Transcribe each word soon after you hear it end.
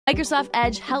Microsoft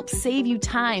Edge helps save you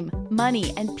time,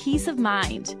 money, and peace of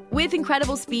mind. With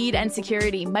incredible speed and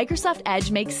security, Microsoft Edge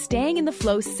makes staying in the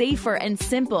flow safer and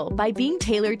simple by being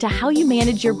tailored to how you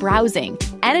manage your browsing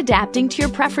and adapting to your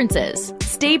preferences.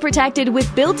 Stay protected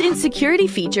with built-in security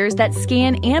features that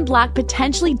scan and block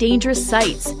potentially dangerous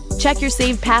sites. Check your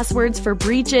saved passwords for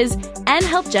breaches and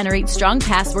help generate strong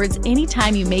passwords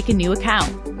anytime you make a new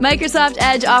account. Microsoft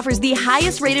Edge offers the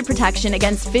highest rated protection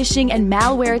against phishing and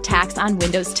malware attacks on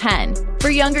Windows 10. For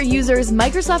younger users,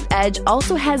 Microsoft Edge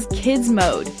also has Kids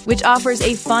Mode, which offers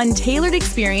a fun, tailored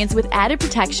experience with added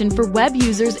protection for web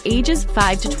users ages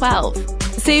 5 to 12.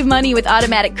 Save money with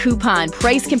automatic coupon,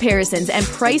 price comparisons, and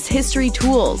price history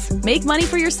tools. Make money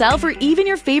for yourself or even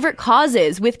your favorite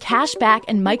causes with cashback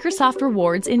and Microsoft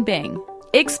Rewards in Bing.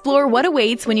 Explore what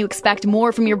awaits when you expect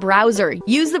more from your browser.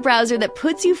 Use the browser that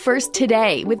puts you first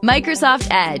today with Microsoft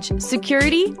Edge.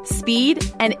 Security, speed,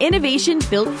 and innovation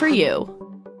built for you.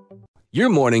 Your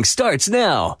morning starts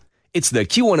now. It's the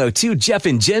Q102 Jeff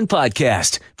and Jenn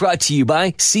podcast, brought to you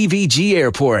by CVG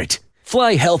Airport.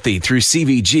 Fly healthy through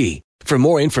CVG. For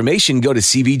more information, go to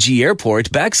CVG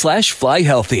Airport /fly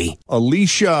healthy.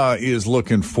 Alicia is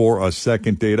looking for a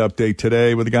second date update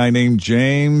today with a guy named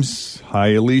James.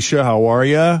 Hi, Alicia. How are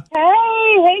you?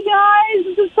 Hey guys.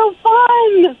 This is so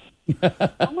fun.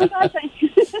 Oh my gosh.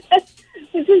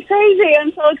 This is crazy.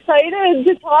 I'm so excited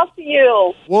to talk to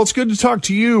you. Well, it's good to talk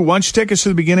to you. Why don't you take us to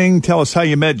the beginning? Tell us how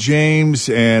you met James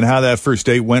and how that first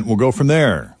date went. We'll go from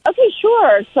there. Okay,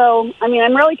 sure. So, I'm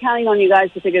really counting on you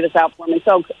guys to figure this out for me.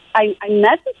 So, I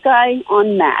met this guy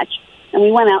on Match, and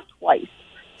we went out twice.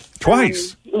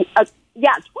 Twice?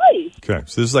 Yeah, twice. Okay,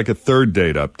 so this is like a third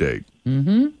date update.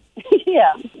 Mm-hmm.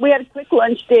 Yeah. We had a quick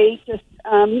lunch date just,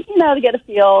 to get a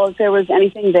feel if there was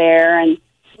anything there, and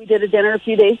we did a dinner a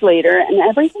few days later, and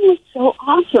everything was so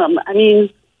awesome.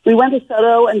 We went to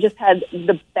Soto and just had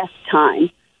the best time.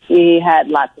 We had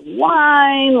lots of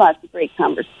wine, lots of great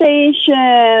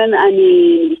conversation.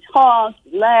 We talked,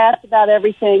 we laughed about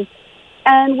everything.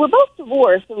 And we're both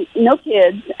divorced, so no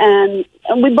kids, and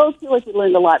we both feel like we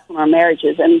learned a lot from our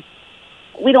marriages, and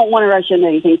we don't want to rush into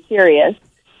anything serious.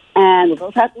 And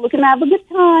we're both looking to have a good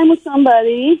time with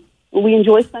somebody. We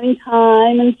enjoy spending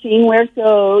time and seeing where it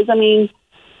goes.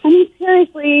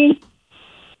 Seriously,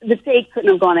 the date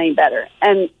couldn't have gone any better.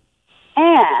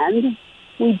 And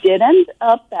we did end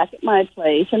up back at my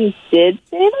place and did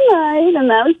stay the night, and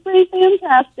that was pretty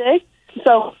fantastic.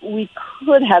 So we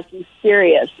could have some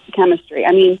serious chemistry.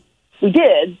 We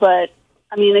did, but,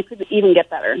 it could even get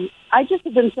better. I just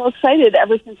have been so excited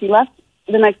ever since he left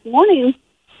the next morning,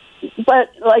 but,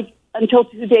 until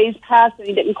 2 days passed and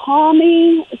he didn't call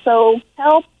me, so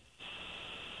help.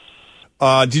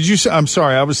 Did you say, I'm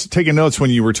sorry, I was taking notes when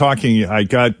you were talking. I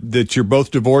got that you're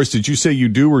both divorced. Did you say you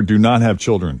do or do not have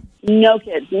children? No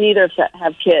kids. Neither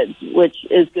have kids, which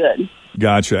is good.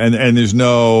 Gotcha. And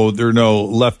there are no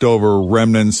leftover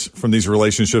remnants from these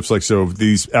relationships. So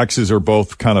these exes are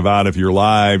both kind of out of your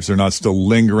lives. They're not still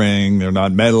lingering. They're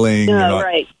not meddling. No,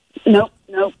 right. Nope.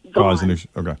 Causing issues.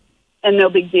 Okay. And no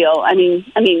big deal.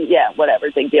 Yeah,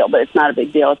 whatever, big deal, but it's not a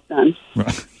big deal. It's done.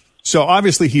 Right. So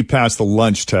obviously he passed the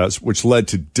lunch test, which led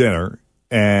to dinner,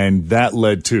 and that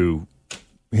led to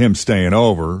him staying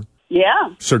over. Yeah.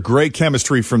 So great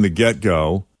chemistry from the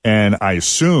get-go, and I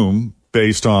assume,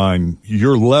 based on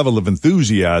your level of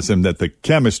enthusiasm, that the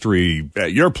chemistry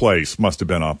at your place must have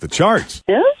been off the charts.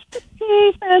 It was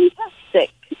pretty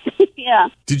fantastic. Yeah.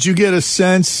 Did you get a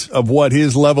sense of what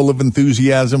his level of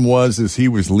enthusiasm was as he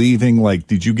was leaving?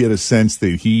 Did you get a sense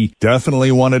that he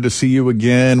definitely wanted to see you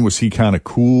again? Was he kind of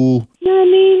cool? No.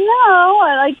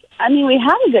 We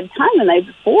had a good time the night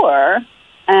before,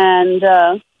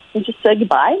 and we just said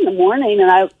goodbye in the morning,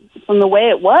 and from the way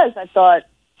it was, I thought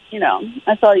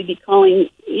he'd be calling,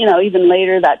 even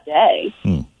later that day.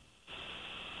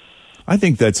 I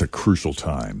think that's a crucial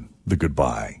time, the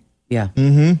goodbye. Yeah.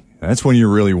 Mm-hmm. That's when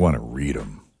you really want to read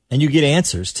them. And you get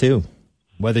answers, too,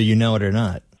 whether you know it or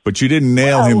not. But you didn't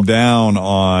nail him down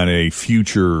on a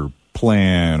future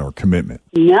plan or commitment.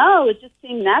 No, it just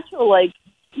seemed natural,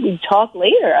 we'd talk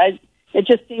later. It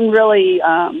just seemed really,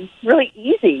 really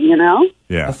easy,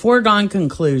 Yeah. A foregone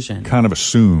conclusion. Kind of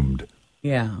assumed.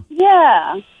 Yeah.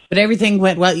 Yeah. But everything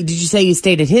went well. Did you say you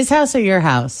stayed at his house or your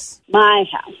house? My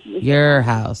house. Your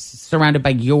house. Surrounded by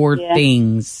your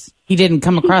things. He didn't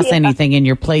come across anything in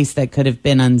your place that could have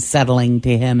been unsettling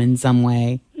to him in some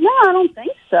way? No, I don't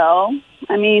think so.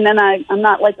 And I'm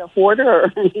not like a hoarder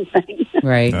or anything.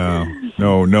 Right.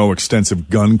 No extensive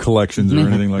gun collections or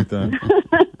anything like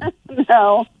that?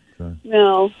 No.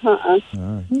 No.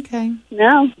 Okay.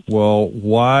 No. Well,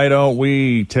 why don't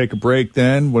we take a break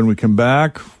then? When we come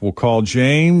back, we'll call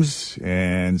James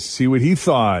and see what he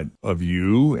thought of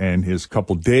you and his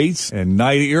couple dates and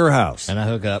night at your house. And I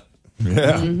hook up.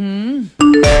 Yeah. All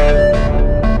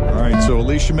right, so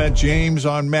Alicia met James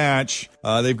on Match.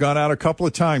 They've gone out a couple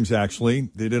of times, actually.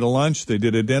 They did a lunch, they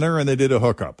did a dinner, and they did a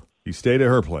hookup. He stayed at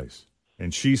her place.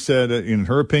 And she said, in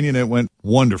her opinion, it went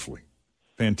wonderfully.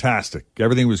 Fantastic.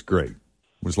 Everything was great.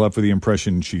 Was left with the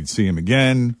impression she'd see him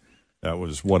again. That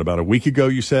was, about a week ago,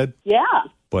 you said? Yeah.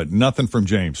 But nothing from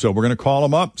James. So we're going to call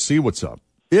him up, see what's up.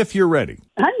 If you're ready.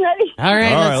 I'm ready. All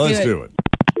right, Let's do it.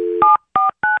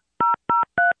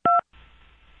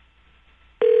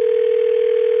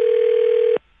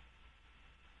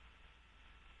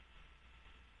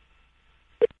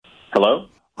 Hello?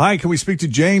 Hi, can we speak to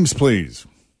James, please?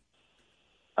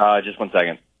 Just 1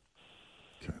 second.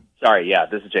 Okay. Sorry, yeah,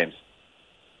 this is James.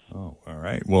 Oh, all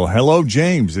right. Well, hello,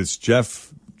 James. It's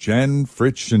Jeff, Jen,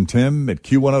 Fritch, and Tim at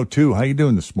Q102. How you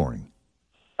doing this morning?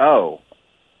 Oh,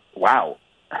 wow.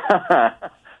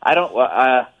 I don't,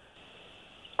 why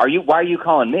are you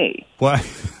calling me? Well,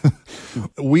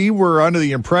 we were under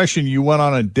the impression you went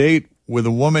on a date with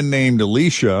a woman named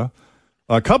Alicia,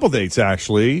 a couple dates,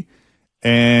 actually.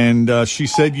 And she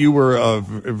said you were a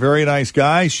very nice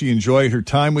guy. She enjoyed her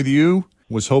time with you,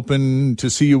 was hoping to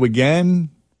see you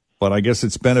again. But I guess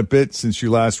it's been a bit since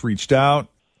you last reached out.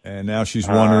 And now she's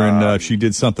wondering if she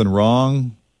did something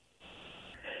wrong.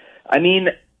 I mean,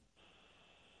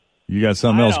 you got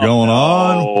something else going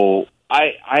on?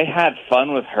 I had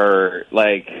fun with her.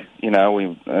 Like, I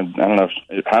don't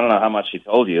know how much she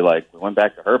told you. Like, we went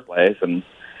back to her place and,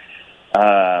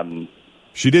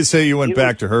 she did say you went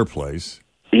back to her place.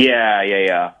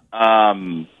 Yeah.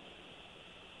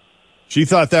 She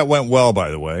thought that went well,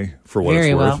 by the way, for what Very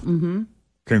it's well. worth. Mm-hmm.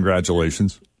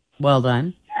 Congratulations. Well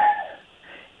done.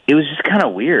 It was just kind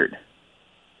of weird.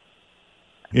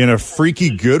 In a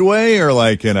freaky good way or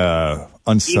like in a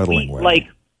unsettling way? Like,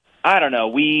 I don't know.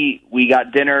 We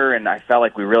got dinner and I felt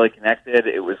like we really connected.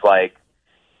 It was like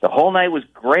the whole night was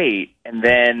great. And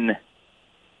then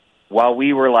while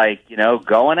we were like,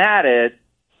 going at it,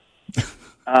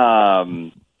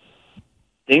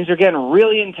 things are getting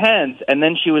really intense. And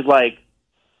then she was like,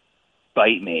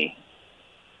 bite me.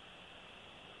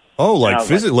 Oh, like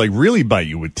physically, like really bite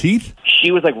you with teeth?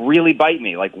 She was like, really bite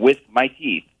me, like with my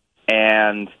teeth.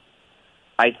 And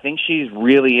I think she's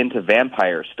really into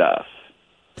vampire stuff.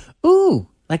 Ooh,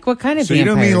 like what kind of So you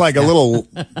don't mean like stuff? a little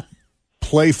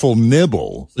playful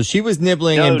nibble? So she was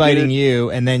nibbling and biting you,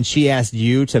 and then she asked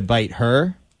you to bite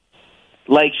her?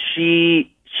 Like she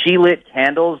lit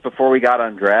candles before we got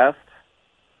undressed.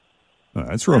 Oh,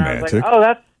 that's And I romantic. was like,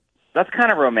 oh, that's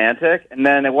kind of romantic. And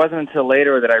then it wasn't until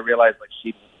later that I realized like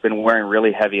she'd been wearing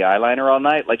really heavy eyeliner all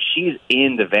night. Like she's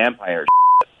into vampire.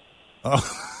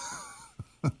 Oh.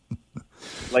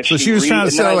 Like So she was trying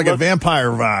to sell like a vampire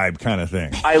vibe kind of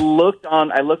thing. I looked on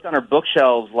her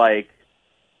bookshelves like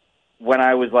when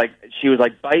I was like, she was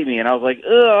like, bite me, and I was like,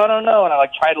 ugh, I don't know. And I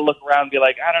like tried to look around and be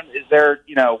like, is there,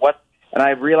 what? And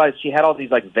I realized she had all these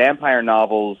like vampire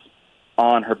novels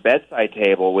on her bedside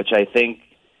table, which I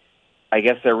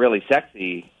guess they're really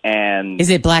sexy. And Is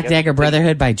it Black Dagger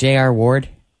Brotherhood by J.R. Ward?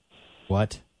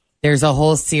 What? There's a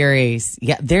whole series.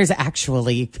 Yeah, there is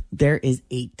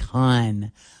a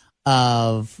ton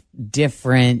of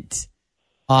different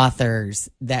authors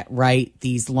that write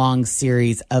these long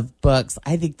series of books.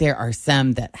 I think there are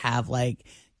some that have like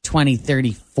 20,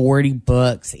 30, 40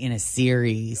 books in a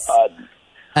series.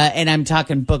 And I'm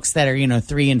talking books that are,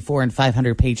 3 and 4 and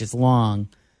 500 pages long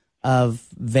of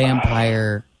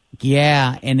vampire.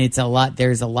 Yeah. And it's a lot.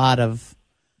 There's a lot of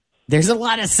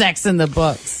sex in the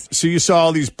books. So you saw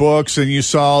all these books and you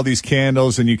saw all these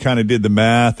candles and you kind of did the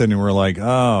math and you were like,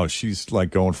 oh, she's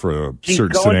like going for a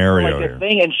certain scenario for, like, here. a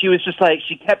thing, and she was just like,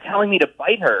 she kept telling me to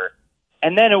bite her.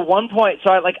 And then at one point,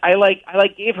 so I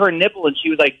gave her a nipple and she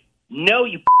was like, no,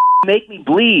 you make me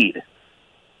bleed.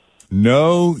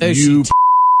 No, So you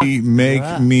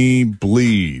make me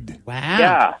bleed. Wow.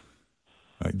 Yeah.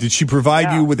 Did she provide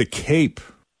Yeah. you with a cape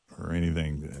or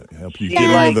anything to help you She get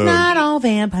like- into the... Not all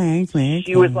vampires.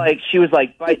 She was like she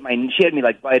had me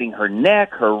like biting her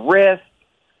neck, her wrist.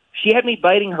 She had me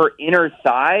biting her inner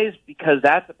thighs because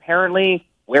that's apparently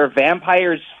where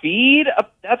vampires feed.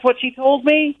 That's what she told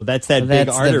me. Well, that's that So big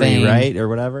that's the artery, vein. right? Or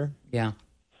whatever? Yeah.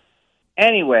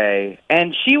 Anyway,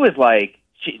 and she was like,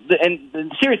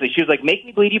 and seriously, she was like, make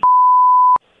me bleed, you.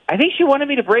 I think she wanted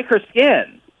me to break her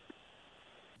skin.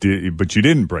 But you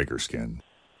didn't break her skin,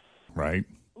 right?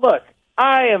 Look,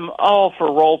 I am all for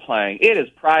role playing. It is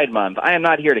Pride Month. I am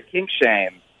not here to kink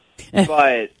shame,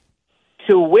 but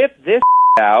to whip this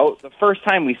out the first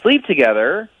time we sleep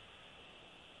together,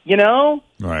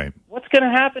 Right. what's going to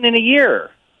happen in a year?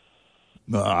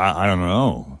 I don't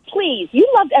know. Please,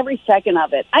 you loved every second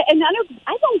of it. I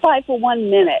don't buy for 1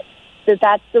 minute that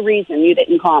that's the reason you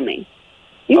didn't call me.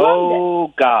 You loved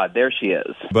Oh, God, there she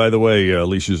is. By the way,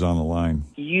 Alicia's on the line.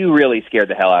 You really scared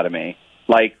the hell out of me,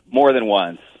 like more than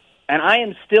once. And I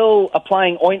am still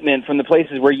applying ointment from the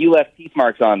places where you left teeth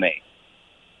marks on me.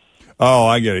 Oh,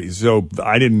 I get it. So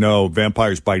I didn't know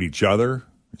vampires bite each other.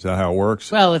 Is that how it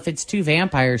works? Well, if it's two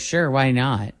vampires, sure, why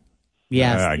not?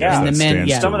 Yes, I guess and that the men. stands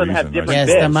Yeah, to Some of them have reason. different yes,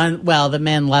 bits. the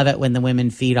men love it when the women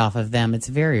feed off of them. It's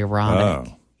very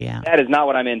erotic. Oh. Yeah. That is not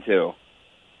what I'm into.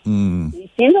 Mm. You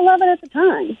seemed to love it at the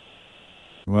time.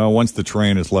 Well, once the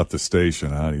train has left the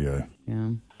station, how do you... Yeah.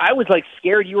 I was like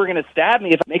scared you were going to stab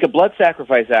me if I make a blood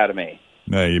sacrifice out of me.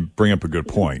 No, you bring up a good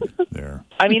point there.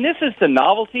 I mean, this is the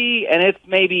novelty, and it's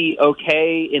maybe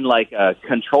okay in like a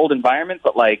controlled environment,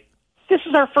 but like, this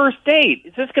is our first date.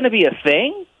 Is this going to be a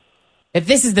thing? If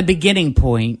this is the beginning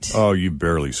point, Oh, you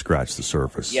barely scratched the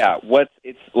surface. Yeah,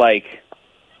 it's like,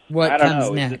 what I don't comes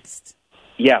know. next?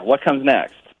 yeah, what comes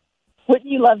next? Wouldn't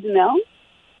you love to know?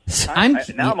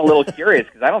 Now I'm a little curious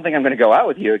because I don't think I'm going to go out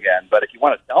with you again, but if you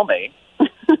want to tell me.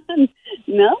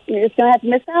 No, you're just going to have to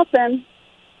miss out then.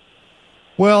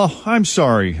 Well, I'm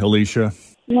sorry, Alicia.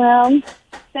 Well,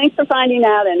 thanks for finding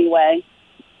out anyway.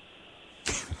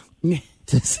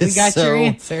 This We is got so your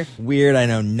answer. weird. I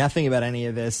know nothing about any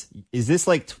of this. Is this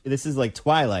like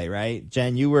Twilight, right?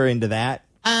 Jen, you were into that.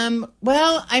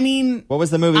 Well, I mean, What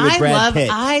was the movie with Brad Pitt?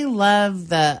 I love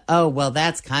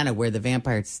that's kind of where the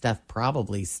vampire stuff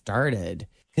probably started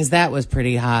because that was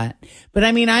pretty hot. But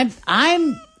I mean,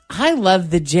 I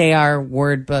love the J.R.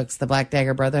 Ward books, the Black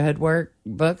Dagger Brotherhood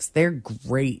books. They're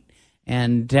great.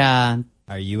 And Are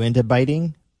you into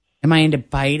biting? am I into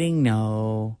biting?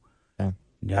 No. Okay.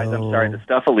 No. Guys, I'm sorry. The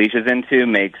stuff Alicia's into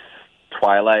makes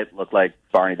Twilight look like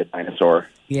Barney the dinosaur.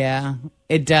 Yeah,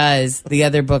 it does. The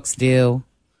other books do,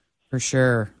 for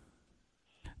sure.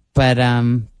 But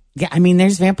yeah, I mean,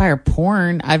 there's vampire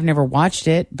porn. I've never watched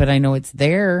it, but I know it's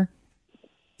there.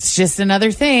 It's just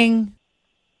another thing.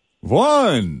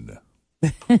 1,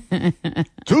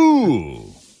 2,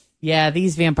 Yeah,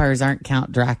 these vampires aren't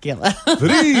Count Dracula.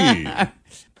 3.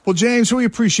 Well, James, we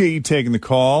appreciate you taking the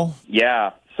call.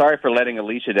 Yeah, sorry for letting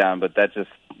Alicia down, but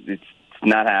it's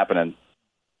not happening.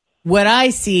 What I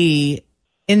see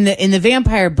in the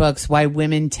vampire books, why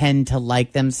women tend to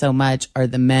like them so much are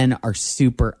the men are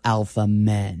super alpha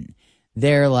men.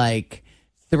 They're like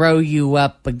throw you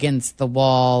up against the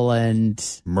wall and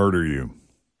Murder you.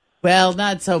 well,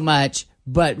 not so much,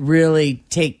 but really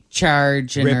take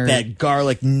charge and Rip that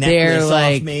garlic necklace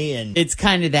off me, and it's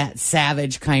kind of that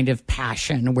savage kind of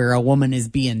passion where a woman is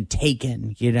being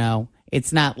taken, you know.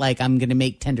 It's not like I'm going to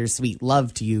make tender sweet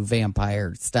love to you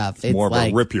vampire stuff. It's More of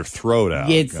like a rip your throat out.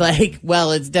 it's like,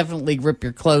 well, it's definitely rip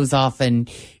your clothes off. And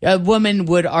a woman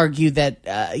would argue that,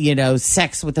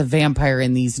 sex with a vampire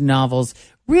in these novels,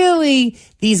 really,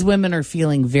 these women are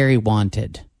feeling very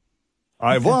wanted.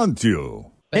 I want you.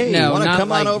 But hey, no, you want to not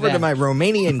come on like over that. to my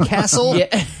Romanian castle?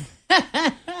 Yeah.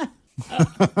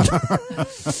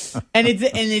 And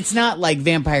it's not like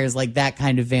vampires like that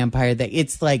kind of vampire that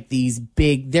it's like these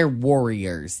big, they're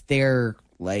warriors. They're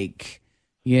like,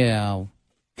 Count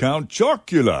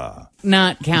Chocula.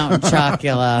 not Count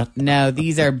Chocula. No,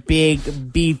 these are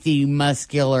big, beefy,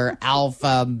 muscular,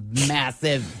 alpha,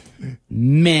 massive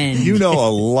men. You know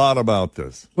a lot about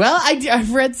this. Well,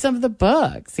 I've read some of the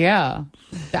books. Yeah.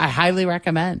 I highly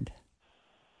recommend.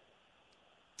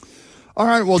 All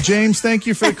right. Well, James, thank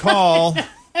you for the call.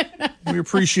 We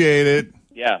appreciate it.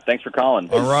 Yeah, thanks for calling.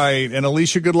 All right. And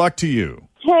Alicia, good luck to you.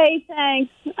 Hey,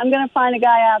 thanks. I'm going to find a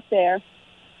guy out there.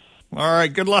 All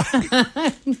right. Good luck.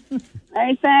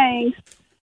 Hey, thanks.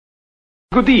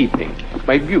 Good evening,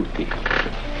 my beauty.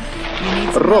 You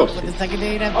need some help Rosie. with the second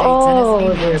date update. Oh,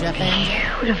 Send us an email, they're Jeff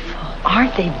and- beautiful.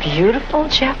 Aren't they beautiful,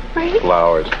 Jeffrey?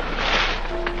 Flowers.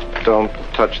 Don't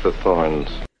touch the thorns.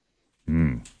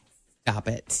 Stop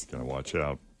it. Gotta watch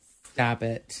out. Stop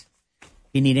it. If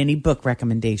you need any book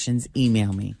recommendations,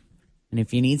 email me. And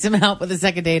if you need some help with the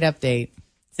second date update,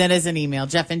 send us an email.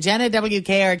 Jeff and Jenn at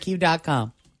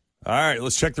WKRQ.com. All right.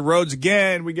 Let's check the roads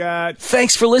again. We got...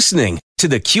 Thanks for listening to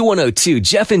the Q102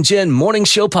 Jeff and Jen Morning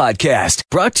Show podcast,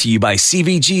 brought to you by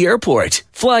CVG Airport.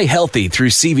 Fly healthy through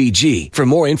CVG. For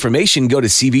more information, go to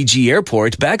CVG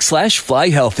Airport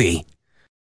 /fly healthy.